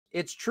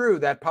it's true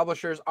that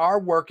publishers are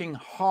working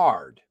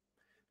hard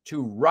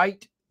to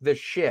right the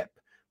ship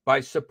by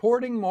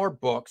supporting more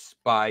books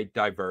by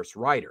diverse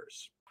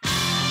writers.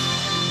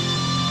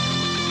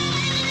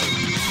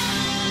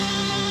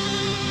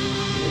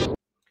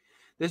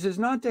 This is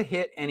not to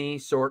hit any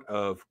sort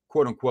of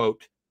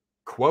quote-unquote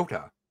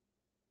quota,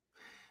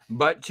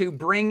 but to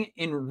bring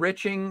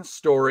enriching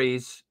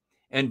stories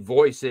and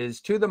voices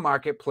to the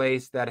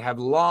marketplace that have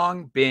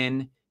long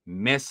been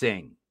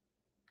missing.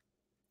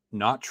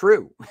 Not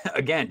true.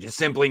 Again, just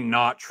simply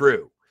not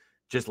true.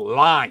 Just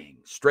lying,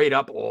 straight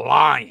up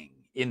lying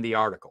in the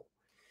article.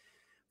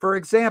 For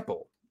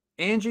example,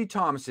 Angie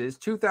Thomas's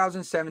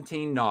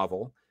 2017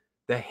 novel,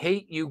 The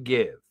Hate You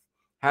Give,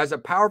 has a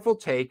powerful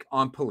take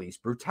on police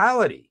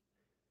brutality,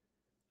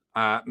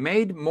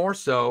 made more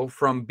so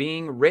from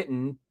being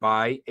written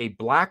by a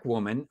Black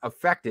woman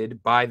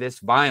affected by this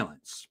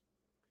violence.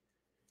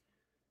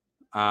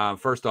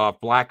 First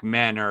off, Black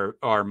men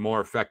are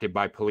more affected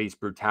by police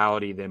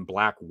brutality than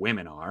Black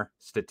women are,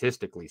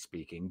 statistically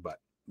speaking, but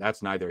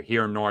that's neither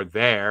here nor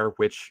there,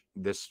 which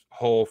this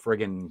whole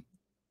friggin',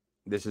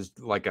 this is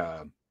like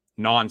a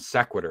non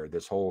sequitur,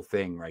 this whole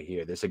thing right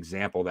here, this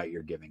example that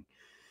you're giving.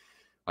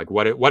 Like,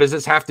 what does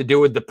this have to do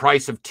with the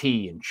price of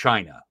tea in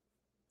China?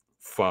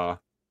 Pho.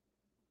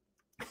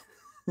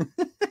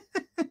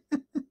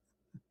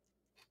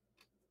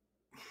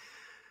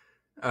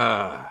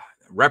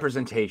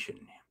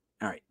 Representation.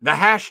 All right. The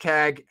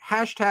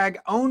hashtag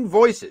own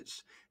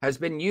voices has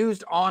been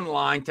used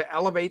online to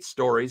elevate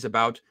stories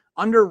about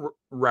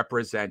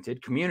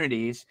underrepresented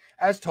communities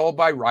as told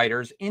by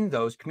writers in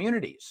those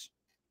communities.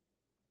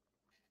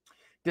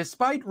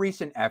 Despite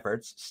recent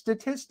efforts,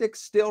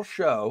 statistics still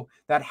show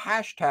that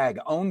hashtag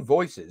own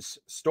voices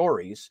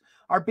stories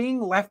are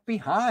being left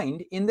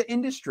behind in the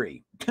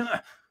industry.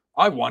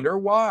 I wonder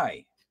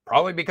why.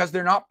 Probably because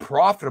they're not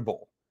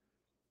profitable.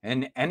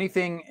 And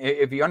anything,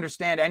 if you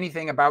understand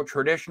anything about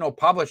traditional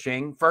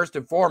publishing, first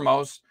and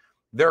foremost,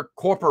 they're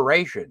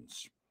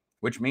corporations,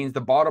 which means the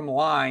bottom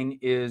line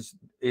is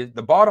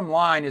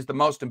the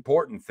most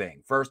important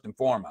thing, first and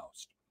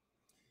foremost.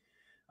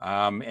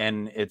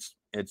 And it's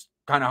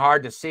kind of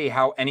hard to see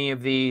how any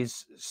of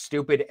these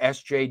stupid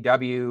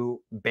SJW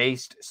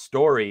based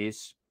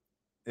stories,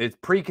 it's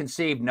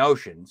preconceived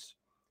notions,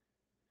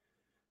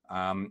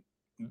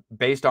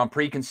 based on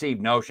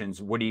preconceived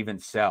notions, would even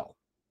sell.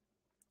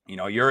 You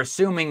know, you're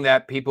assuming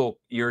that people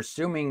are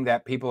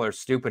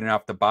stupid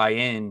enough to buy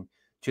in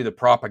to the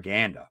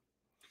propaganda.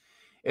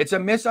 It's a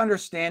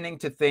misunderstanding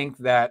to think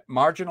that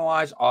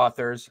marginalized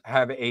authors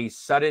have a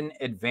sudden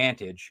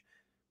advantage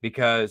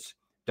because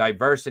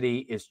diversity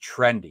is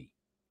trendy.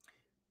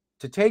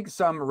 To take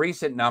some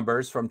recent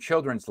numbers from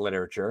children's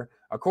literature,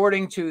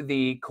 according to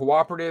the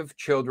Cooperative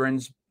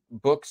Children's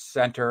Book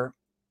Center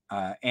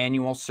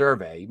annual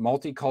survey,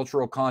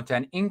 multicultural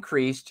content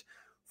increased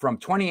from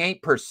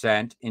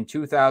 28% in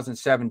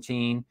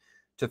 2017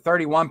 to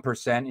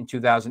 31% in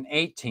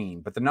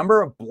 2018. But the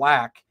number of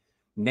Black,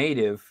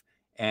 Native,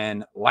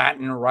 and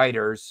Latin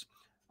writers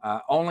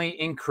only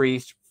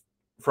increased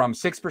from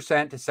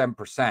 6% to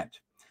 7%.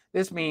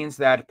 This means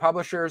that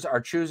publishers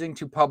are choosing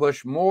to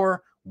publish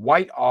more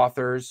white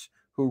authors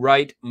who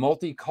write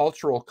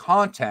multicultural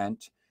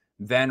content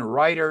than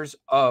writers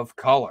of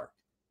color.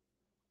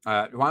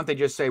 Why don't they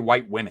just say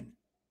white women?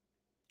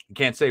 You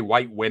can't say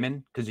white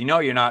women because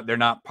they're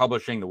not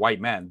publishing the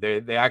white men.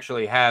 They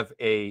actually have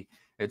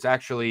it's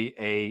actually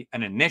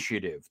an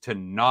initiative to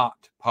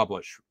not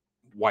publish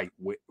white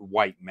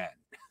men,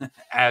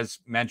 as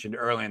mentioned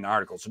earlier in the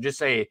article. So just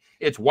say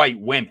it's white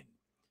women,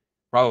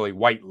 probably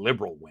white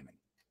liberal women,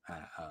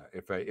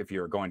 if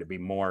you're going to be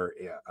more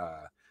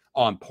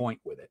on point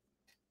with it.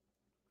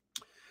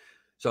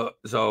 So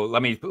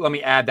let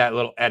me add that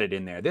little edit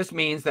in there. This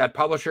means that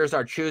publishers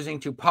are choosing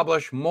to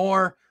publish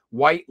more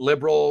white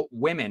liberal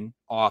women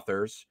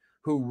authors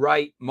who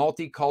write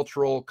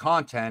multicultural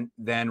content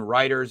than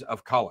writers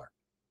of color.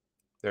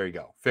 There you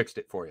go. Fixed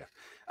it for you.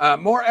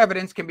 More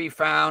evidence can be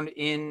found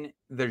in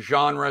the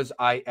genres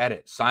I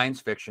edit,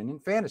 science fiction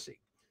and fantasy.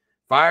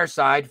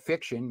 Fireside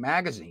Fiction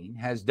magazine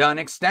has done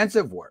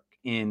extensive work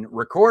in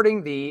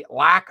recording the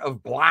lack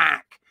of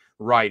Black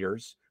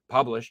writers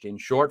published in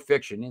short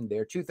fiction in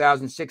their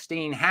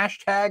 2016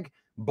 hashtag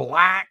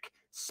Black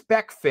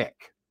SpecFic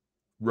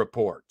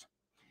report,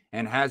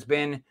 and has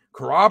been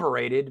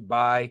corroborated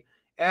by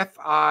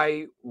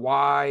FIYAH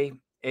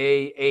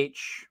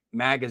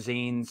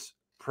magazine's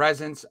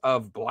Presence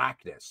of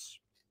Blackness,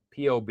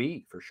 POB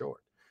for short,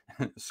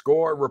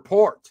 score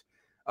report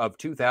of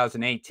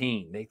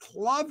 2018. They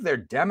love their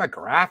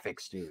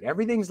demographics, dude.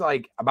 Everything's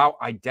like about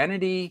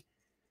identity.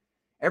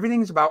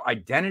 Everything's about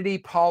identity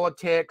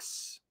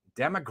politics,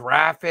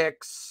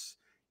 demographics.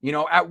 You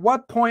know, at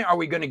what point are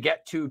we going to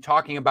get to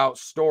talking about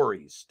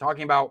stories,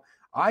 talking about,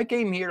 I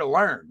came here to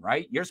learn,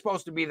 right? You're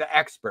supposed to be the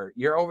expert.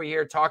 You're over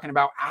here talking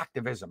about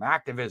activism.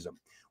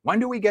 When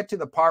do we get to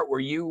the part where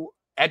you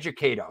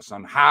educate us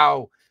on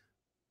how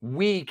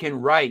we can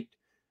write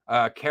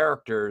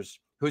characters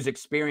whose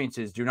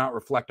experiences do not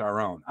reflect our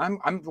own?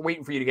 I'm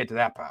waiting for you to get to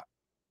that part.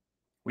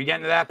 We get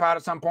into that part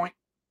at some point?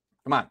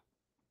 Come on.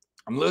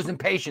 I'm losing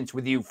patience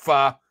with you,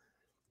 Fucking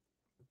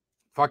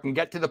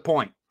get to the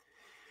point.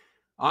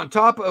 On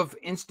top of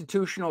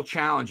institutional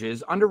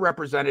challenges,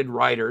 underrepresented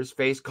writers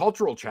face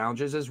cultural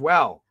challenges as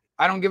well.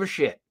 I don't give a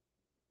shit.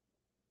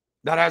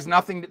 That has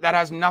nothing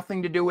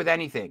to do with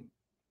anything.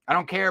 I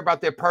don't care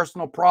about their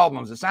personal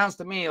problems. It sounds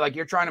to me like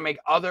you're trying to make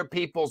other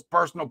people's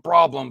personal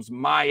problems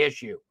my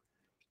issue.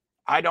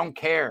 I don't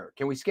care.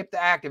 Can we skip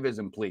the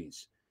activism,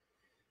 please?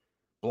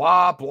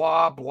 Blah,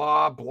 blah,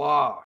 blah,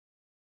 blah.